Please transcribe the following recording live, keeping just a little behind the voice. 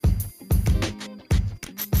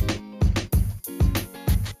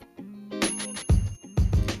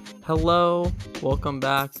Hello, welcome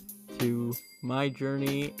back to my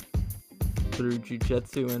journey through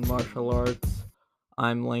jiu-jitsu and martial arts.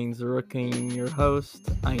 I'm Lane Zarukin, your host.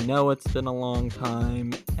 I know it's been a long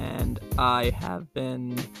time, and I have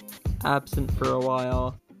been absent for a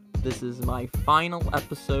while. This is my final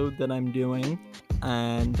episode that I'm doing,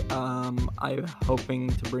 and I'm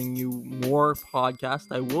hoping to bring you more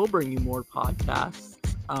podcasts. I will bring you more podcasts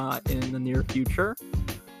in the near future.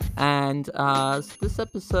 And so this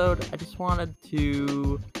episode, I just wanted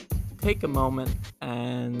to take a moment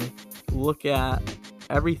and look at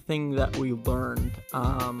everything that we learned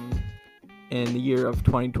in the year of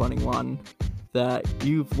 2021 that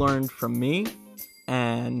you've learned from me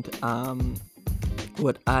and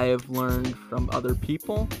what I have learned from other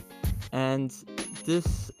people, and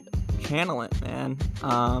just channel it, man.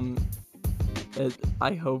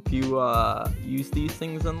 I hope you use these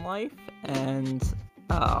things in life and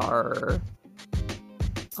are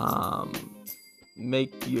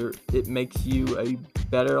it makes you a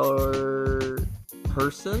better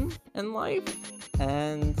person in life,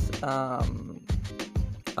 and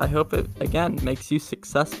I hope it again makes you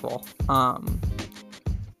successful.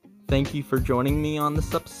 Thank you for joining me on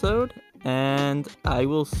this episode, and I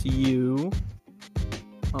will see you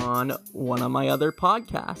on one of my other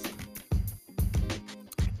podcasts.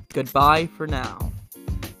 Goodbye for now.